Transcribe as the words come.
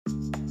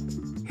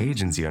Hey,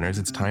 agency owners,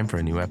 it's time for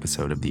a new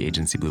episode of the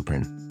Agency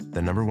Blueprint,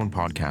 the number one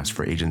podcast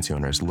for agency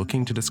owners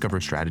looking to discover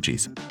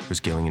strategies for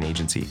scaling an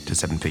agency to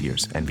 7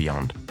 figures and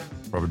beyond,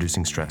 while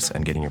reducing stress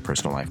and getting your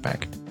personal life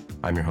back.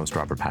 I'm your host,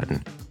 Robert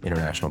Patton,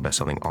 international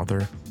bestselling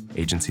author,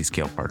 agency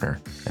scale partner,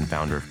 and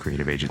founder of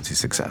Creative Agency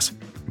Success.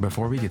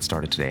 Before we get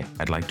started today,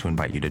 I'd like to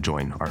invite you to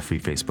join our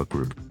free Facebook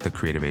group, the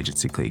Creative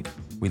Agency Clique.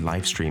 We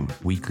live stream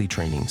weekly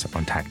trainings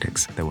on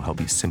tactics that will help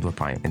you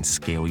simplify and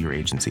scale your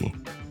agency.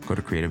 Go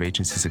to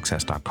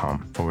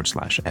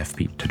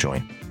creativeagencysuccess.com/FP to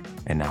join.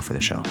 And now for the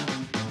show.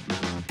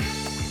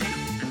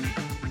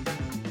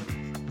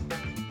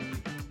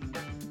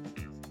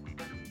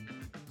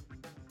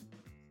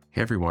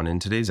 Hey everyone, in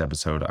today's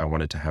episode, I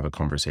wanted to have a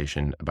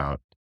conversation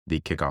about the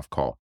kickoff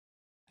call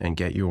and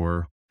get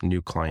your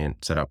new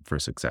client set up for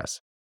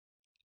success.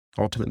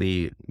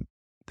 Ultimately,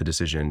 the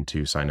decision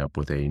to sign up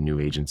with a new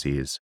agency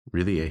is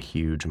really a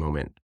huge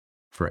moment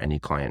for any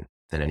client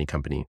and any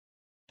company.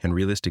 And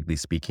realistically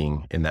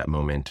speaking, in that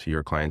moment,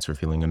 your clients are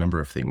feeling a number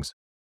of things,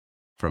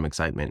 from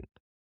excitement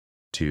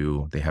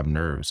to they have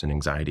nerves and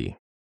anxiety.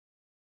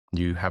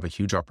 You have a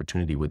huge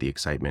opportunity with the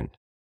excitement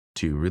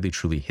to really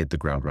truly hit the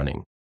ground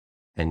running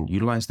and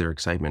utilize their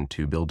excitement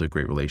to build a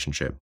great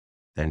relationship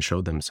and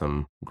show them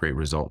some great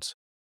results.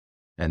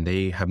 And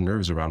they have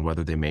nerves around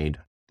whether they made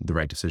the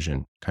right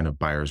decision, kind of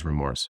buyer's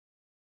remorse.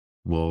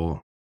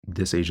 Will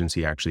this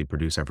agency actually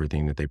produce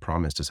everything that they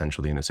promised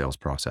essentially in the sales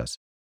process?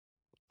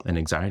 An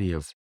anxiety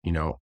of,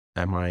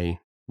 am I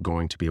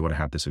going to be able to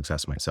have the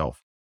success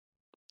myself?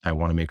 I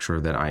want to make sure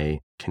that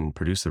I can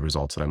produce the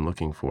results that I'm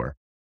looking for,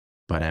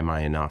 but am I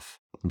enough?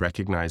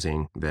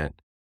 Recognizing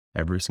that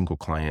every single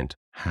client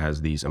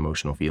has these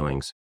emotional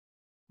feelings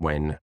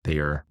when they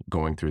are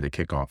going through the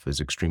kickoff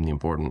is extremely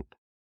important.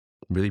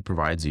 It really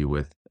provides you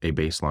with a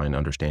baseline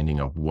understanding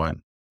of what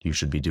you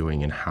should be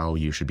doing and how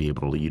you should be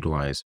able to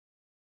utilize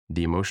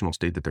the emotional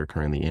state that they're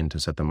currently in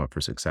to set them up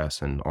for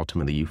success and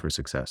ultimately you for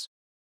success,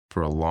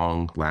 for a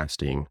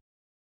long-lasting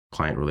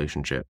client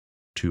relationship,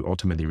 to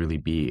ultimately really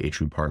be a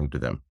true partner to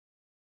them.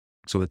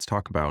 So let's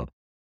talk about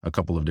a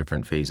couple of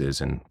different phases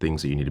and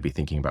things that you need to be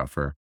thinking about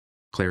for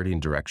clarity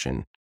and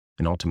direction,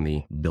 and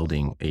ultimately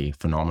building a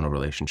phenomenal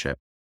relationship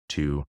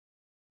to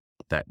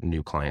that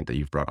new client that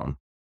you've brought on.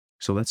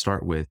 So let's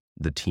start with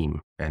the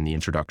team and the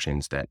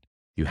introductions that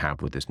you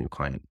have with this new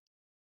client.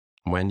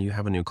 When you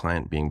have a new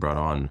client being brought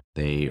on,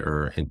 they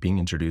are being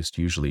introduced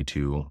usually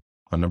to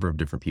a number of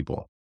different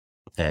people.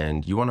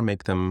 And you want to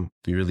make them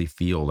really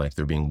feel like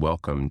they're being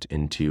welcomed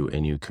into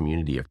a new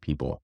community of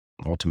people,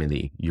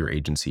 ultimately your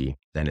agency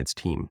and its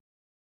team.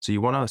 So you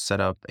want to set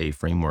up a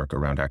framework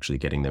around actually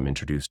getting them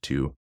introduced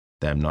to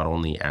them, not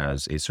only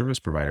as a service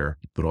provider,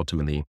 but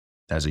ultimately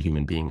as a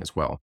human being as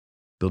well.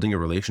 Building a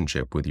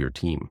relationship with your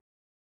team.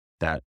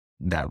 That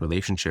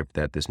relationship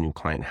that this new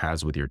client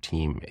has with your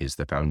team is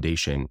the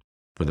foundation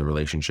for the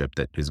relationship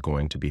that is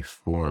going to be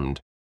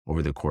formed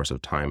over the course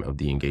of time of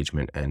the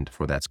engagement and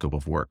for that scope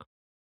of work.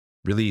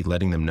 Really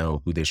letting them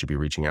know who they should be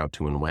reaching out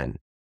to and when,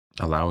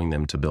 allowing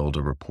them to build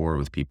a rapport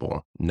with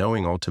people,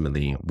 knowing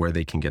ultimately where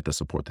they can get the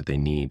support that they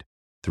need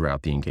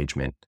throughout the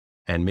engagement,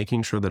 and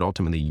making sure that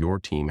ultimately your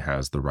team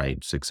has the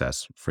right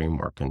success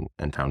framework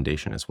and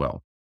foundation as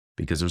well.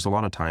 Because there's a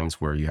lot of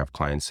times where you have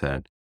clients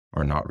that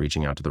are not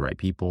reaching out to the right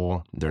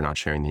people, they're not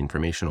sharing the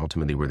information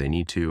ultimately where they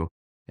need to,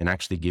 and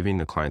actually giving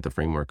the client the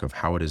framework of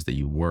how it is that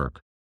you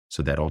work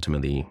so that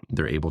ultimately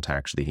they're able to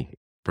actually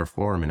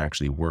perform and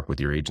actually work with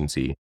your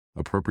agency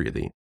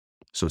appropriately.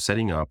 So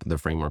setting up the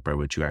framework by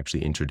which you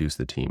actually introduce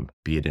the team,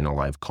 be it in a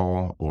live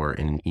call or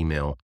in an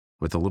email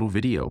with a little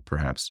video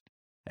perhaps.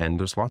 And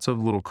there's lots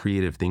of little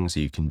creative things that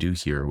you can do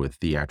here with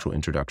the actual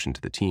introduction to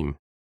the team.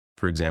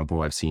 For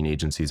example, I've seen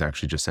agencies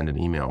actually just send an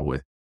email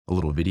with a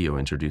little video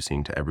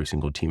introducing to every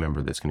single team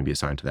member that's going to be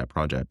assigned to that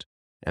project,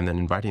 and then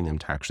inviting them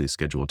to actually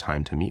schedule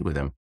time to meet with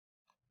them,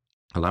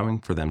 allowing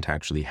for them to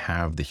actually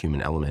have the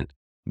human element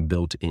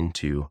built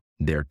into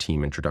their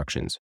team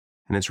introductions.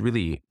 And it's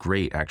really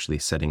great actually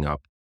setting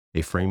up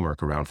a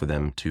framework around for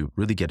them to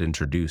really get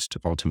introduced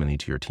ultimately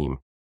to your team.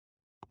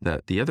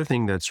 The other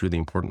thing that's really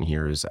important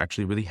here is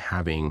actually really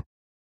having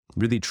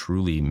really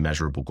truly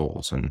measurable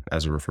goals, and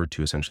as I referred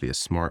to essentially as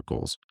SMART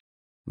goals,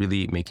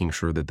 really making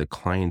sure that the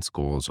client's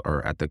goals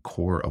are at the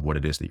core of what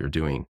it is that you're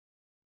doing.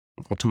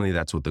 Ultimately,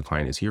 that's what the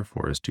client is here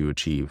for, is to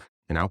achieve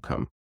an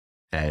outcome.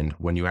 And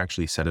when you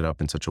actually set it up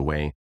in such a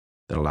way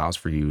that allows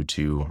for you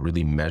to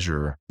really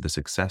measure the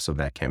success of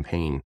that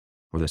campaign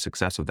or the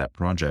success of that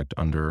project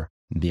under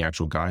the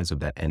actual guise of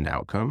that end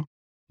outcome,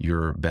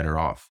 you're better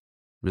off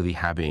really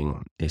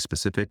having a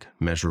specific,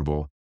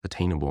 measurable,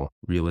 attainable,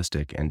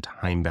 realistic, and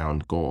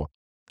time-bound goal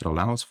that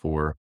allows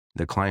for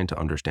the client to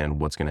understand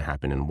what's going to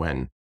happen and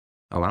when,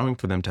 allowing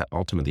for them to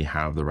ultimately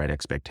have the right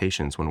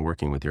expectations when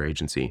working with your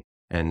agency.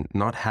 And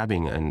not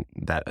having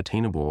that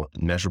attainable,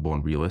 measurable,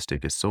 and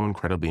realistic is so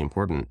incredibly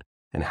important,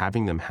 and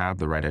having them have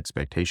the right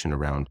expectation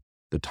around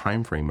the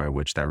time frame by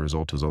which that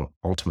result is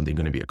ultimately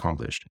going to be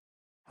accomplished.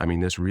 I mean,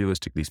 this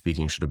realistically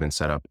speaking should have been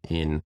set up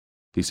in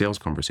the sales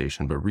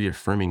conversation, but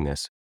reaffirming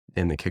this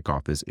in the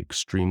kickoff is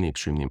extremely,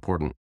 extremely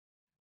important.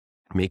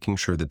 making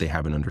sure that they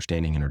have an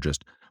understanding and are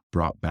just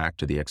brought back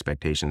to the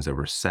expectations that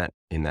were set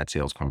in that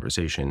sales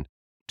conversation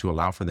to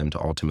allow for them to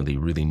ultimately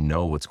really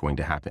know what's going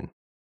to happen.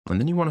 And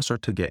then you want to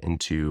start to get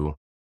into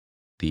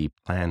the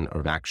plan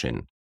of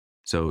action.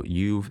 So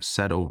you've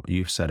set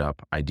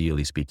up,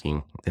 ideally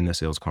speaking, in the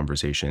sales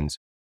conversations,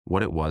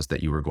 what it was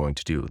that you were going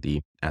to do,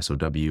 the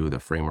SOW,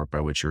 the framework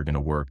by which you're going to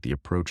work, the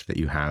approach that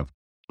you have,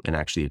 and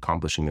actually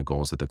accomplishing the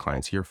goals that the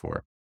client's here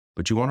for.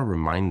 But you want to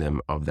remind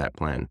them of that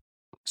plan.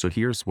 So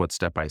here's what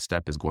step by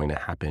step is going to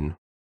happen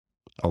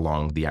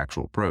along the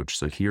actual approach.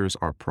 So here's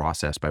our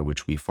process by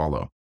which we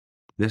follow.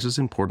 This is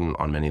important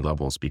on many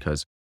levels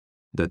because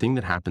the thing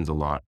that happens a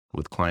lot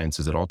with clients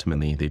is that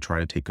ultimately they try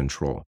to take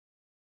control.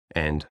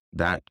 And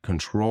that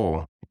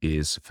control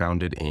is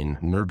founded in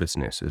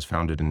nervousness, is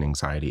founded in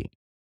anxiety.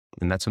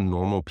 And that's a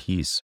normal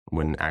piece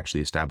when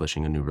actually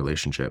establishing a new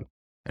relationship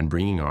and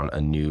bringing on a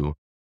new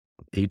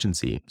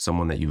agency,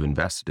 someone that you've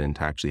invested in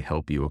to actually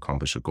help you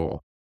accomplish a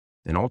goal.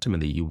 And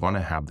ultimately, you want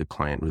to have the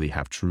client really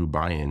have true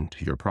buy-in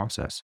to your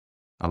process,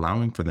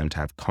 allowing for them to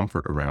have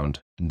comfort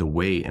around the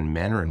way and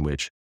manner in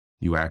which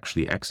you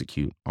actually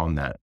execute on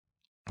that.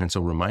 And so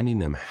reminding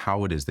them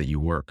how it is that you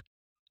work,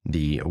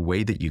 the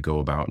way that you go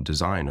about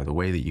design, or the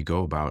way that you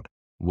go about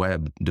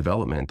web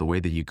development, the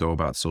way that you go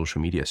about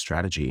social media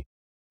strategy,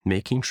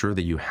 making sure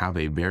that you have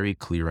a very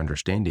clear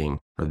understanding,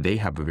 or they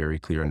have a very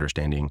clear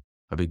understanding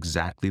of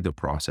exactly the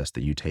process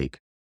that you take.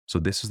 So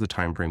this is the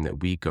time frame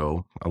that we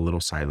go a little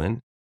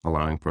silent,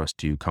 allowing for us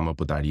to come up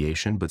with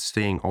ideation, but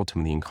staying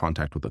ultimately in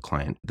contact with the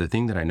client. The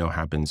thing that I know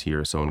happens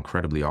here so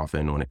incredibly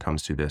often when it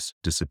comes to this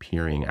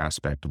disappearing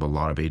aspect of a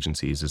lot of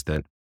agencies is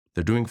that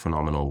they're doing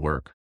phenomenal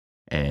work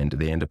and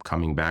they end up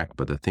coming back.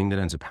 But the thing that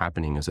ends up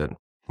happening is that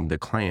the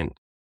client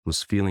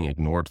was feeling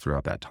ignored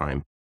throughout that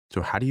time.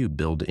 So how do you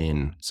build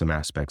in some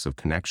aspects of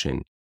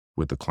connection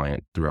with the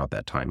client throughout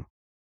that time?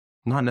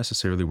 Not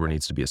necessarily where it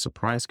needs to be a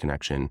surprise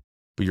connection,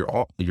 but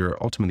you're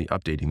ultimately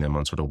updating them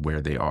on sort of where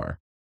they are.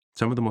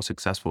 Some of the most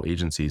successful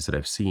agencies that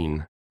I've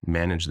seen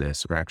manage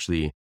this are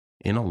actually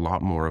in a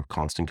lot more of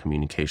constant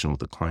communication with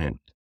the client,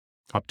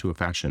 up to a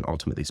fashion,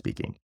 ultimately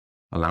speaking,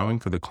 allowing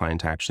for the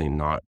client to actually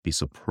not be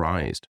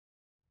surprised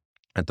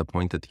at the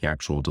point that the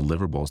actual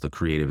deliverables, the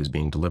creative is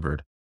being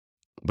delivered,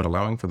 but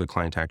allowing for the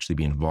client to actually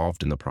be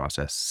involved in the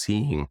process,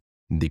 seeing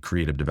the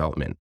creative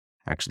development,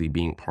 actually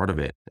being part of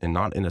it, and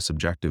not in a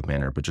subjective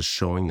manner, but just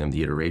showing them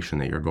the iteration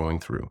that you're going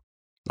through,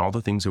 all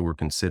the things that were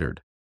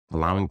considered,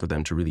 allowing for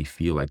them to really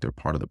feel like they're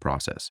part of the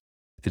process.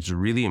 It's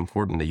really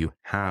important that you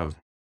have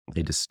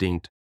a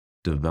distinct,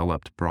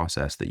 developed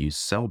process that you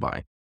sell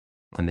by,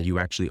 and that you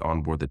actually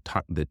onboard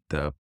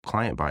the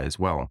client by as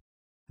well,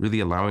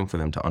 really allowing for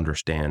them to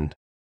understand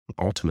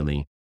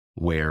ultimately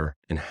where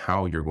and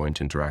how you're going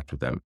to interact with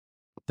them.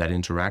 That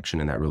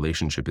interaction and that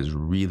relationship is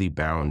really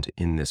bound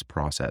in this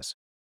process.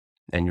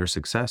 And your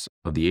success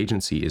of the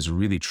agency is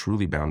really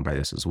truly bound by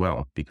this as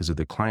well, because if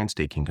the client's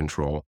taking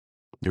control,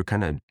 you're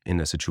kind of in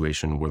a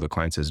situation where the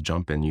client says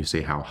jump and you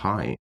say how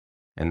high.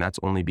 And that's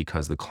only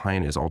because the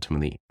client is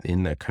ultimately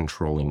in the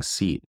controlling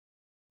seat.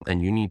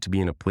 And you need to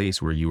be in a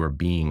place where you are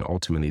being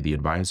ultimately the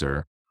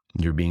advisor,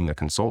 you're being the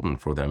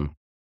consultant for them,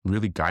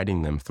 really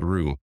guiding them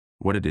through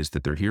what it is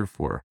that they're here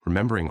for,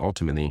 remembering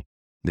ultimately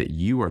that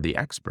you are the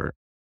expert,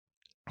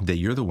 that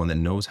you're the one that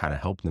knows how to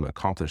help them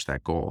accomplish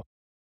that goal,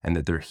 and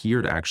that they're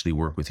here to actually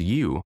work with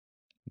you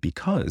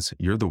because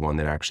you're the one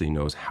that actually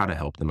knows how to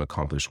help them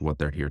accomplish what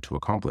they're here to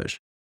accomplish,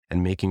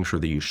 and making sure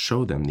that you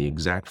show them the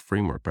exact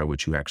framework by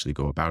which you actually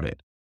go about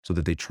it so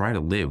that they try to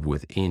live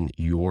within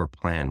your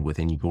plan,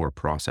 within your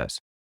process,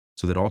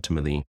 so that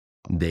ultimately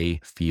they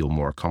feel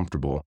more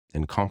comfortable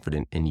and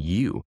confident in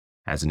you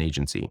as an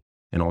agency,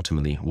 and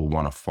ultimately will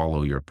want to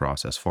follow your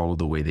process, follow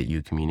the way that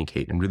you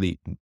communicate, and really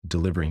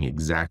delivering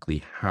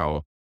exactly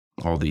how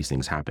all these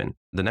things happen.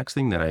 The next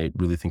thing that I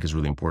really think is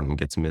really important and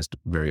gets missed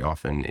very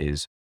often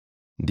is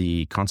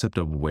the concept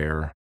of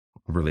where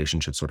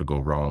relationships sort of go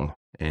wrong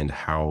and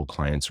how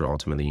clients are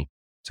ultimately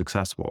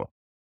successful.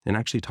 And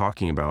actually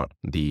talking about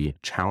the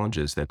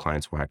challenges that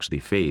clients will actually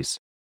face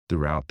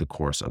throughout the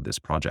course of this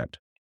project.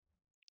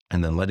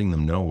 And then letting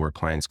them know where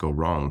clients go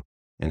wrong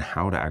and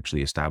how to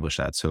actually establish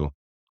that. So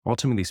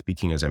ultimately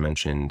speaking, as I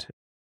mentioned,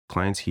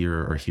 clients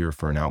here are here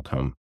for an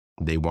outcome.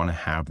 They want to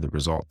have the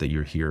result that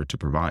you're here to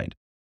provide.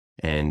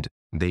 And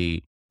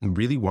they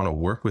really want to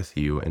work with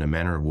you in a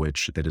manner of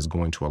which that is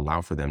going to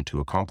allow for them to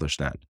accomplish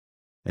that.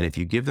 And if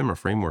you give them a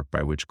framework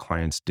by which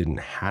clients didn't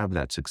have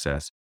that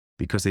success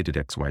because they did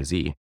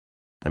XYZ,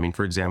 I mean,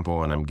 for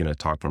example, and I'm going to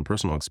talk from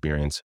personal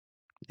experience,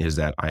 is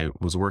that I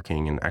was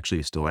working and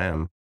actually still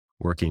am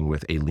working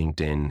with a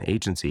LinkedIn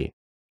agency.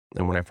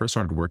 And when I first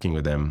started working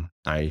with them,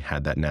 I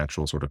had that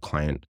natural sort of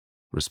client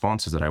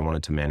responses that I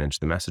wanted to manage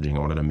the messaging. I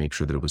wanted to make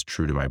sure that it was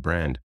true to my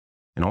brand.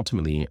 And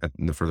ultimately,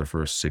 for the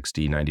first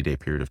 60, 90-day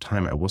period of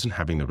time, I wasn't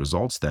having the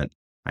results that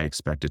I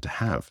expected to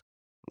have.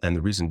 And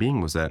the reason being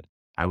was that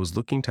I was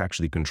looking to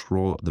actually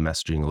control the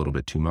messaging a little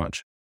bit too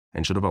much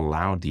and should have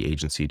allowed the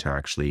agency to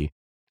actually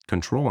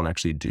control and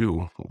actually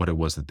do what it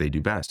was that they do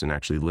best and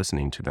actually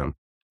listening to them.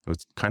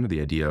 It's kind of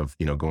the idea of,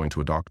 going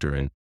to a doctor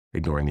and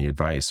ignoring the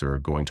advice, or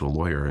going to a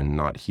lawyer and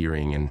not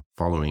hearing and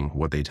following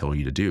what they tell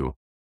you to do.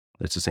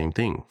 It's the same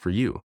thing for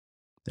you.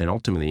 And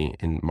ultimately,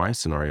 in my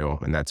scenario,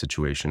 in that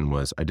situation,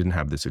 was I didn't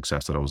have the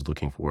success that I was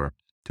looking for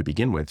to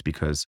begin with,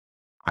 because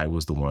I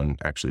was the one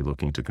actually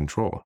looking to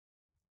control.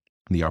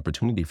 The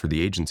opportunity for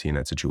the agency in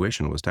that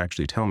situation was to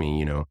actually tell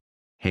me,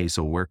 hey,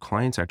 so where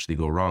clients actually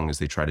go wrong is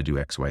they try to do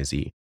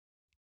XYZ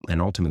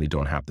and ultimately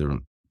don't have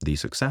the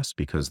success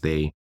because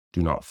they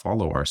do not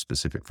follow our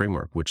specific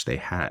framework, which they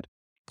had.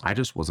 I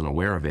just wasn't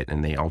aware of it,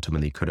 and they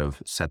ultimately could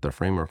have set the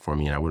framework for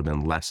me, and I would have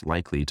been less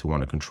likely to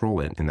want to control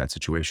it in that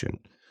situation.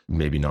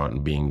 Maybe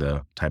not being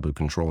the type of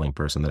controlling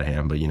person that I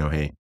am, but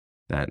hey,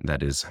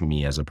 that is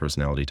me as a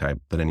personality type.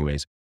 But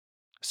anyways,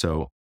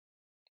 so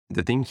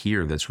the thing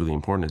here that's really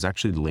important is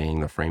actually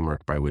laying the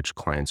framework by which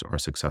clients are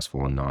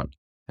successful and not,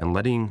 and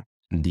letting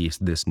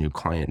this new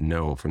client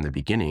know from the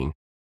beginning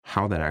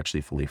how that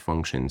actually fully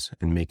functions,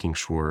 and making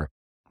sure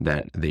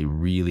that they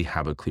really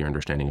have a clear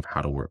understanding of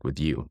how to work with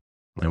you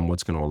and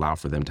what's going to allow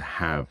for them to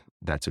have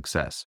that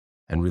success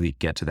and really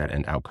get to that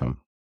end outcome.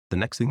 The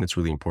next thing that's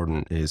really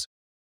important is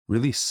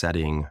really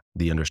setting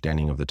the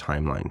understanding of the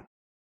timeline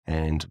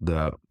and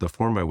the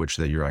form by which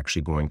that you're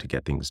actually going to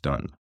get things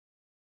done.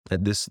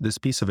 This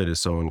piece of it is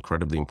so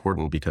incredibly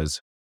important,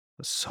 because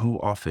so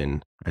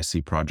often I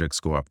see projects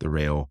go off the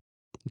rail.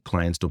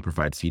 Clients don't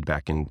provide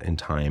feedback in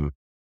time.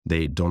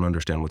 They don't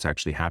understand what's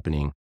actually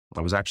happening.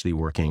 I was actually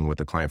working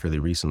with a client fairly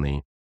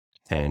recently,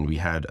 and we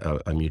had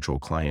a mutual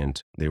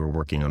client. They were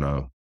working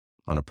on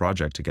a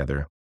project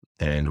together.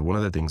 And one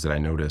of the things that I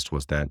noticed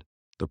was that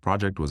the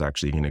project was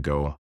actually going to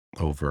go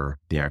over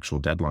the actual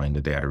deadline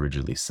that they had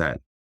originally set.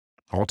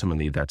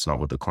 Ultimately, that's not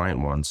what the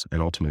client wants.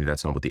 And ultimately,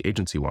 that's not what the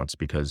agency wants,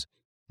 because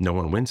no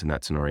one wins in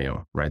that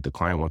scenario, right? The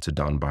client wants it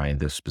done by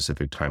this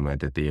specific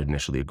timeline that they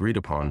initially agreed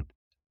upon.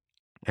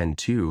 And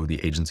two,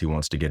 the agency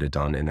wants to get it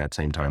done in that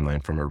same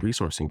timeline from a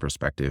resourcing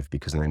perspective,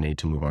 because then they need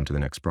to move on to the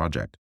next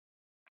project.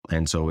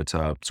 And so it's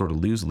a sort of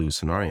lose-lose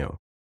scenario.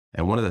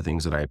 And one of the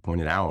things that I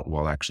pointed out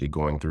while actually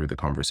going through the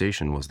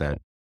conversation was that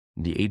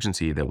the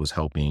agency that was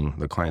helping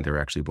the client, they were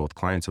actually both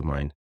clients of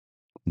mine.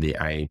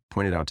 I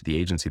pointed out to the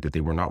agency that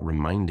they were not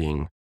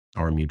reminding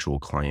our mutual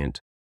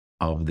client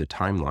of the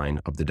timeline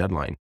of the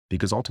deadline,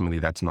 because ultimately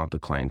that's not the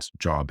client's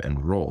job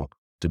and role,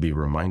 to be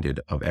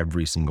reminded of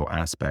every single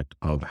aspect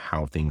of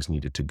how things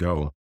needed to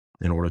go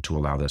in order to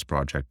allow this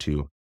project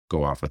to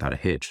go off without a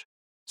hitch.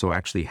 So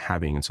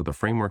the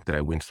framework that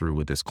I went through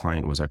with this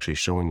client was actually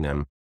showing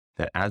them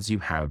that as you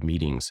have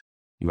meetings,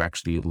 you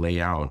actually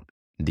lay out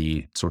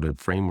the sort of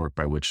framework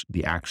by which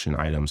the action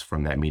items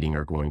from that meeting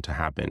are going to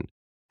happen,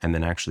 and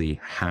then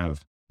actually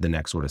have the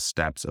next sort of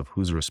steps of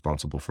who's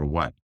responsible for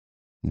what,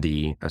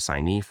 the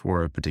assignee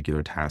for a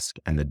particular task,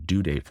 and the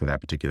due date for that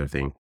particular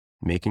thing,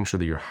 making sure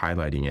that you're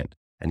highlighting it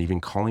and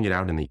even calling it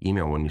out in the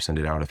email when you send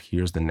it out of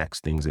here's the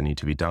next things that need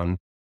to be done.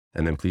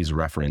 And then please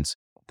reference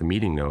the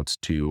meeting notes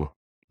to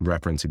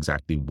reference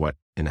exactly what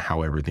and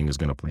how everything is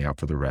going to play out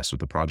for the rest of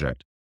the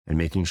project, and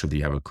making sure that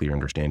you have a clear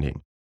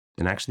understanding,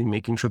 and actually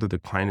making sure that the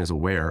client is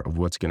aware of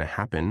what's going to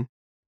happen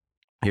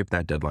if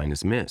that deadline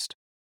is missed.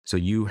 So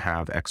you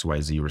have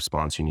XYZ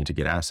response. You need to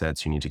get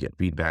assets, you need to get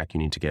feedback, you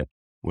need to get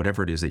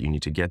whatever it is that you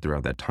need to get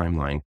throughout that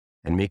timeline,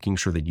 and making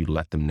sure that you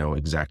let them know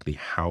exactly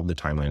how the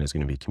timeline is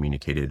going to be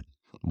communicated,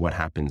 what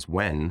happens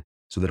when,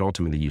 so that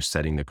ultimately you're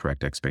setting the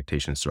correct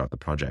expectations throughout the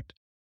project.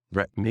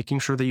 Making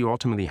sure that you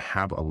ultimately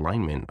have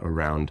alignment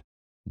around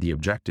the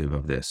objective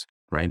of this,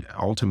 right?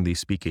 Ultimately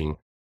speaking,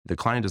 the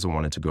client doesn't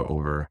want it to go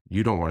over.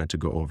 You don't want it to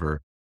go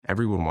over.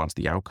 Everyone wants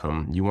the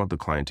outcome. You want the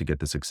client to get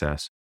the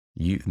success.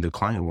 The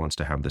client wants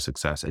to have the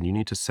success, and you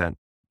need to set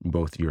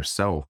both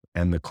yourself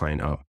and the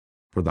client up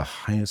for the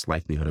highest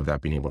likelihood of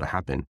that being able to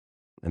happen.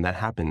 And that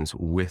happens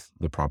with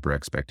the proper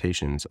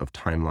expectations of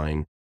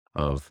timeline,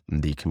 of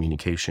the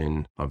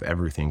communication, of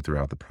everything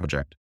throughout the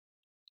project.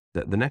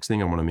 The next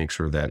thing I want to make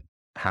sure that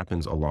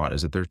happens a lot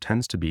is that there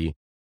tends to be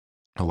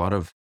a lot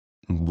of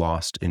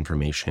lost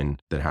information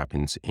that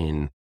happens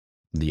in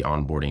the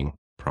onboarding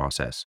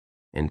process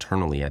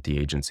internally at the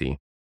agency,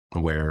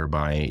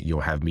 whereby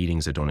you'll have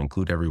meetings that don't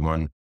include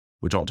everyone,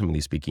 which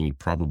ultimately speaking, you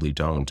probably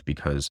don't,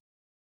 because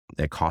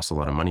it costs a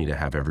lot of money to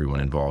have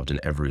everyone involved in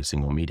every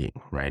single meeting,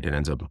 right? It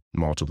ends up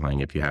multiplying.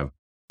 If you have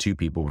 2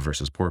 people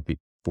versus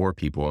 4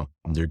 people,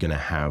 you're going to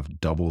have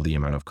double the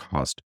amount of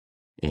cost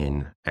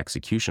in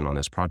execution on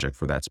this project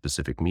for that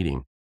specific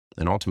meeting.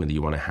 And ultimately,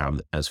 you want to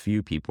have as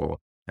few people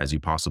as you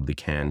possibly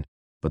can,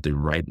 but the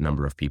right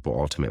number of people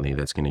ultimately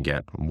that's going to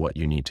get what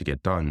you need to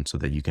get done, so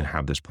that you can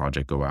have this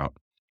project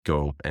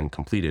go and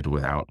complete it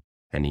without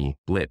any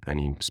blip,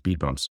 any speed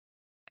bumps.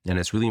 And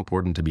it's really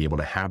important to be able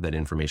to have that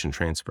information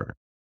transfer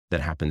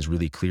that happens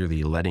really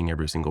clearly, letting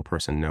every single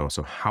person know.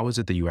 So how is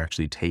it that you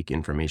actually take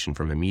information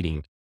from a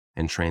meeting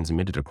and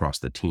transmit it across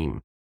the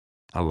team,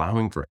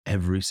 allowing for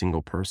every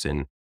single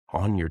person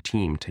on your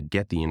team to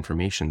get the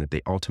information that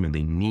they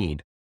ultimately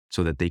need,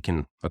 so that they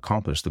can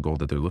accomplish the goal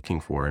that they're looking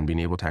for, and being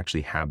able to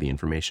actually have the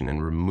information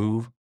and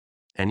remove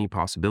any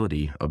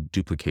possibility of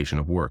duplication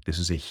of work. This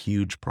is a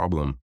huge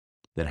problem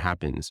that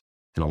happens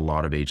in a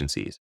lot of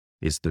agencies.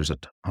 Is there's a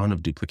ton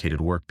of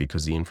duplicated work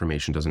because the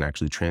information doesn't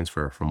actually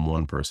transfer from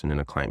one person in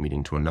a client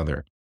meeting to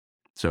another.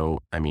 So,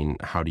 I mean,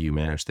 how do you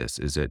manage this?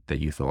 Is it that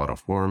you fill out a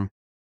form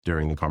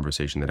during the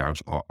conversation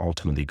that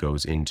ultimately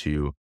goes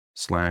into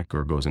Slack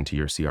or goes into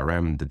your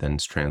CRM that then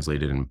is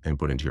translated and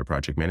put into your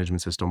project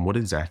management system? What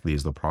exactly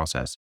is the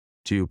process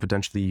to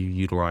potentially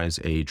utilize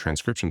a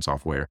transcription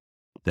software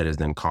that is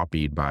then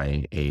copied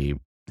by a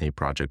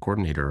project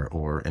coordinator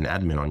or an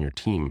admin on your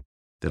team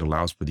that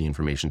allows for the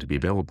information to be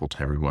available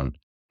to everyone?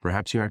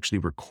 Perhaps you actually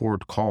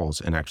record calls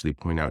and actually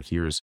point out,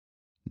 here's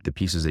the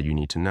pieces that you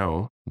need to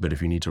know. But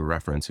if you need to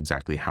reference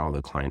exactly how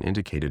the client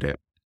indicated it,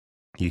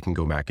 you can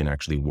go back and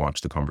actually watch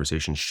the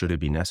conversation should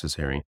it be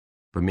necessary.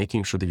 But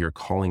making sure that you're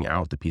calling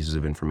out the pieces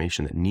of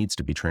information that needs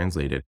to be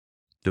translated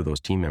to those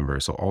team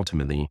members. So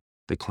ultimately,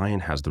 the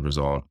client has the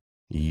result.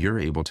 You're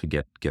able to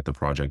get the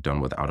project done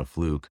without a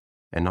fluke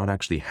and not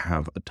actually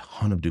have a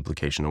ton of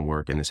duplication of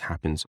work. And this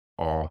happens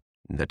all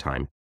the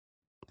time.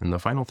 And the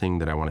final thing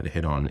that I wanted to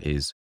hit on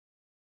is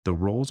the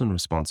roles and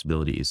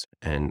responsibilities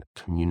and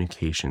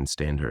communication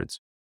standards,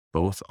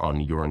 both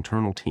on your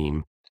internal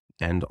team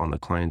and on the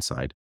client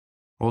side.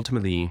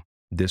 Ultimately,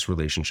 this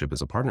relationship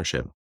is a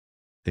partnership.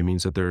 It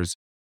means that there's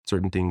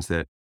certain things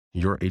that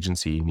your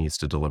agency needs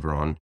to deliver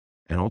on,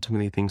 and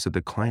ultimately things that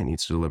the client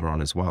needs to deliver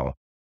on as well.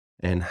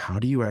 And how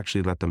do you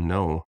actually let them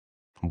know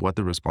what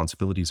the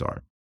responsibilities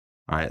are?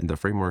 The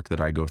framework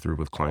that I go through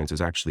with clients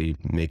is actually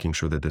making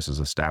sure that this is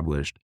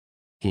established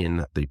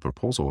in the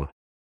proposal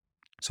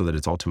so that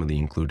it's ultimately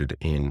included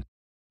in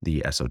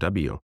the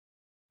SOW,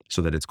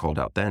 so that it's called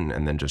out then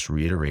and then just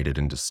reiterated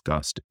and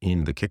discussed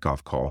in the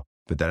kickoff call.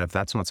 But that if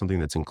that's not something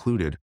that's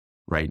included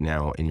right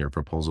now in your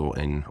proposal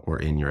or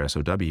in your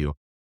SOW,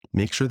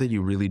 make sure that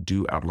you really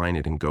do outline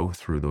it and go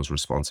through those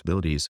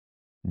responsibilities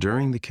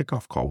during the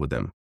kickoff call with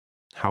them.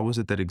 How is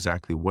it that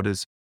exactly, what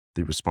is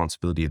the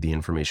responsibility of the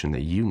information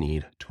that you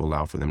need to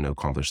allow for them to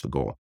accomplish the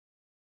goal?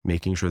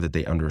 Making sure that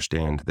they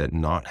understand that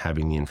not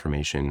having the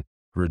information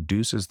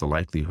reduces the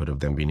likelihood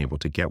of them being able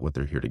to get what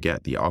they're here to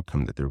get, the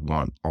outcome that they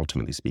want,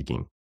 ultimately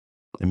speaking.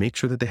 And make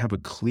sure that they have a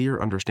clear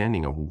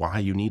understanding of why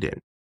you need it.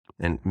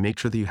 And make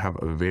sure that you have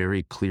a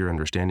very clear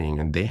understanding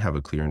and they have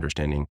a clear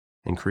understanding,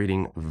 and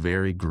creating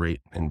very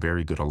great and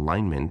very good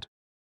alignment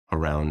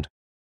around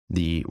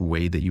the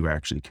way that you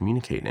actually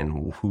communicate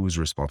and who's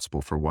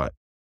responsible for what.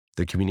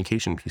 The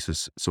communication piece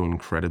is so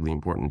incredibly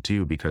important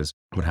too, because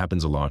what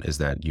happens a lot is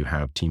that you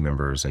have team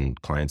members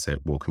and clients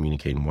that will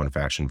communicate in one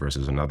fashion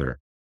versus another.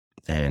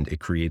 And it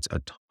creates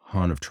a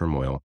ton of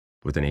turmoil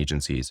within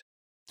agencies.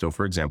 So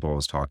for example, I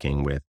was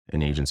talking with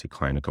an agency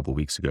client a couple of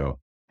weeks ago,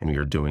 and we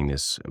were doing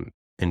this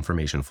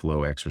information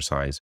flow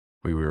exercise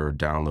where we were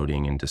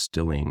downloading and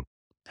distilling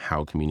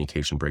how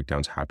communication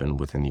breakdowns happen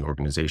within the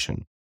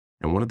organization.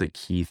 And one of the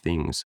key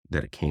things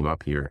that came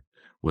up here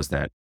was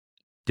that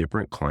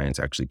different clients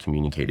actually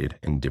communicated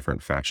in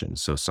different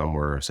fashions. So some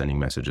were sending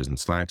messages in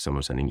Slack, some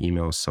were sending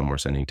emails, some were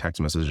sending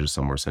text messages,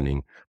 some were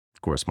sending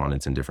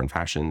correspondence in different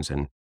fashions.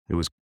 And it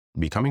was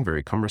becoming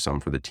very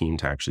cumbersome for the team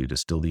to actually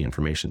distill the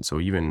information. So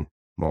even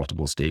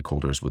multiple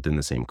stakeholders within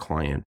the same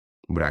client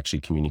would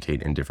actually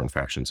communicate in different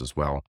fashions as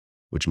well,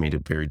 which made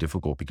it very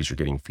difficult because you're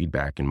getting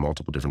feedback in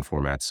multiple different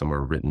formats. Some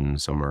are written,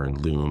 some are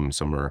in Loom,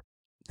 some are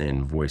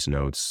in voice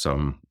notes,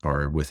 some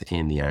are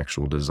within the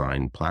actual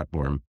design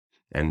platform.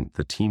 And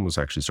the team was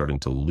actually starting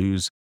to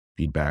lose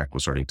feedback,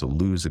 was starting to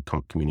lose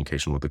the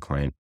communication with the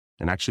client,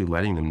 and actually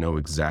letting them know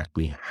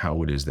exactly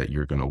how it is that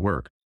you're going to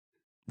work.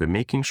 But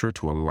making sure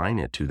to align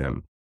it to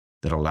them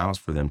that allows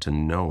for them to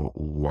know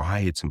why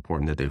it's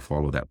important that they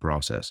follow that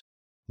process,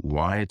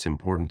 why it's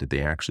important that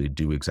they actually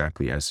do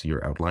exactly as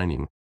you're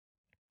outlining,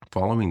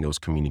 following those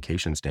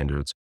communication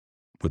standards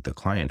with the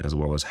client, as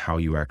well as how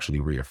you actually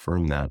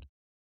reaffirm that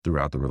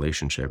throughout the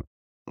relationship.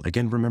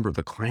 Again, remember,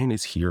 the client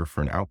is here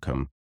for an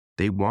outcome.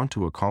 They want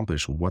to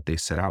accomplish what they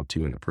set out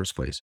to in the first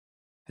place.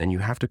 And you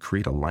have to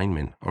create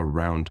alignment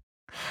around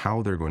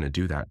how they're going to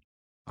do that,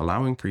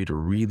 allowing for you to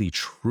really,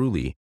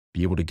 truly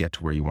be able to get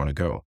to where you want to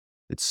go.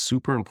 It's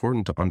super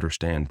important to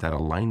understand that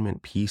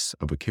alignment piece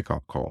of a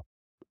kickoff call.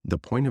 The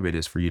point of it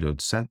is for you to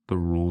set the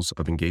rules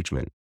of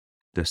engagement,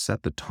 to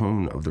set the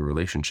tone of the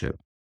relationship,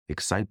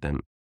 excite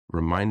them,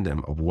 remind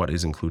them of what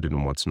is included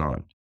and what's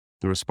not,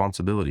 the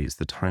responsibilities,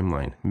 the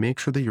timeline. Make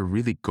sure that you're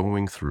really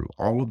going through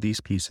all of these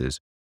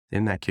pieces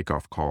in that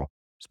kickoff call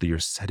so that you're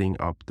setting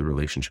up the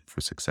relationship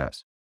for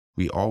success.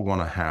 We all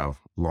want to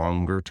have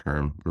longer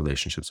term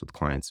relationships with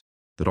clients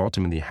that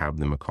ultimately have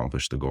them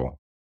accomplish the goal.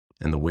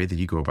 And the way that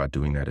you go about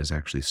doing that is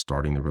actually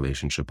starting the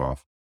relationship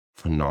off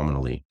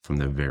phenomenally from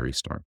the very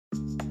start.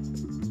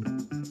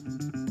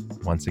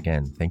 Once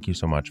again, thank you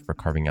so much for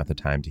carving out the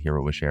time to hear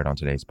what was shared on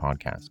today's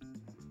podcast.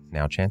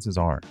 Now, chances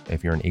are,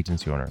 if you're an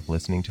agency owner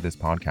listening to this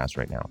podcast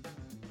right now,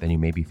 then you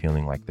may be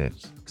feeling like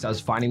this. Because I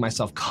was finding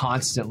myself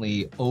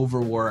constantly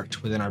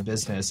overworked within our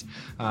business,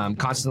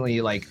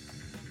 constantly like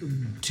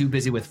too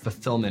busy with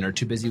fulfillment or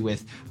too busy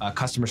with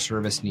customer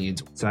service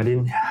needs. So I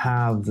didn't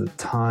have the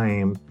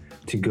time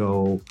to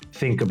go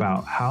think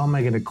about how am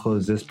I going to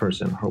close this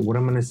person, or what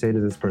I'm going to say to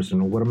this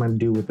person, or what am I going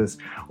to do with this,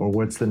 or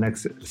what's the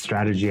next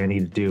strategy I need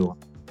to do.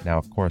 Now,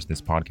 of course,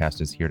 this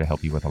podcast is here to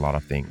help you with a lot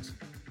of things,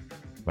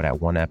 but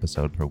at one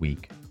episode per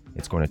week,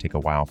 it's going to take a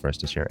while for us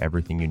to share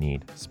everything you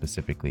need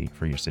specifically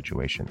for your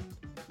situation.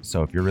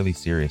 So if you're really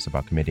serious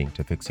about committing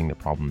to fixing the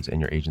problems in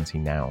your agency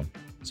now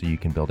so you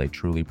can build a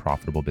truly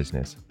profitable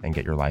business and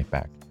get your life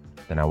back,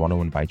 then I want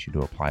to invite you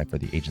to apply for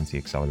the Agency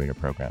Accelerator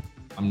program.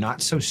 I'm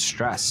not so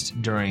stressed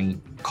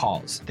during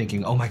calls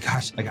thinking, oh my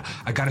gosh,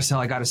 I gotta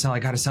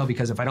sell,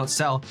 because if I don't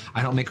sell,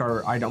 I don't make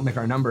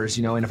our numbers,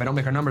 and if I don't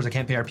make our numbers, I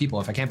can't pay our people.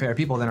 If I can't pay our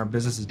people, then our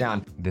business is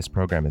down. This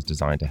program is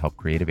designed to help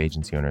creative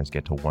agency owners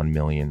get to $1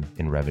 million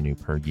in revenue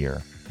per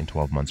year in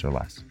 12 months or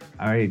less.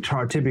 I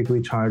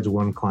typically charge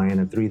one client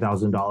a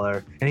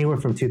 $3,000, anywhere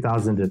from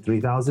 $2,000 to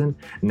 $3,000.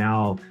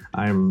 Now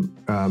I'm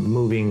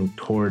moving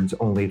towards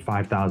only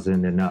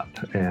 $5,000 and up.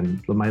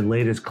 And my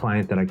latest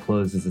client that I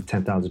closed is a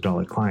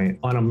 $10,000 client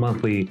on a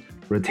monthly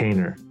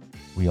retainer.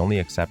 We only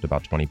accept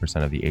about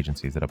 20% of the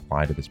agencies that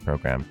apply to this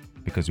program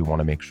because we want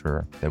to make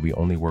sure that we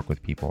only work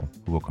with people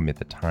who will commit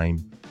the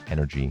time,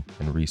 energy,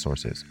 and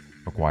resources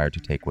required to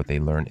take what they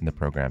learn in the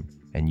program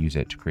and use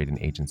it to create an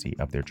agency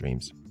of their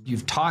dreams.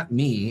 You've taught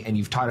me and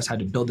you've taught us how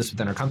to build this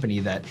within our company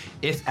that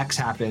if X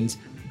happens,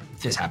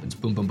 this happens,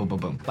 boom, boom, boom, boom,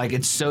 boom. Like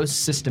it's so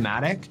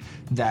systematic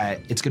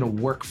that it's going to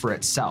work for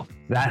itself.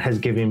 That has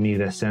given me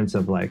the sense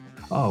of like,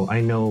 oh,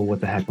 I know what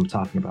the heck I'm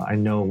talking about. I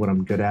know what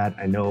I'm good at.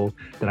 I know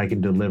that I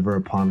can deliver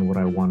upon what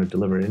I want to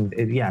deliver. And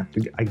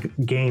I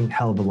gained a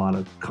hell of a lot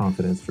of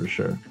confidence for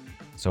sure.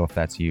 So if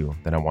that's you,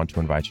 then I want to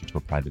invite you to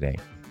apply today.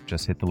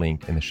 Just hit the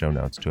link in the show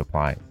notes to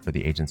apply for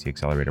the Agency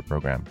Accelerator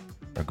program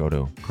or go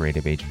to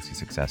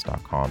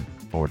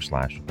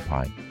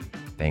creativeagencysuccess.com/apply.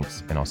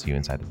 Thanks, and I'll see you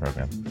inside the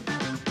program.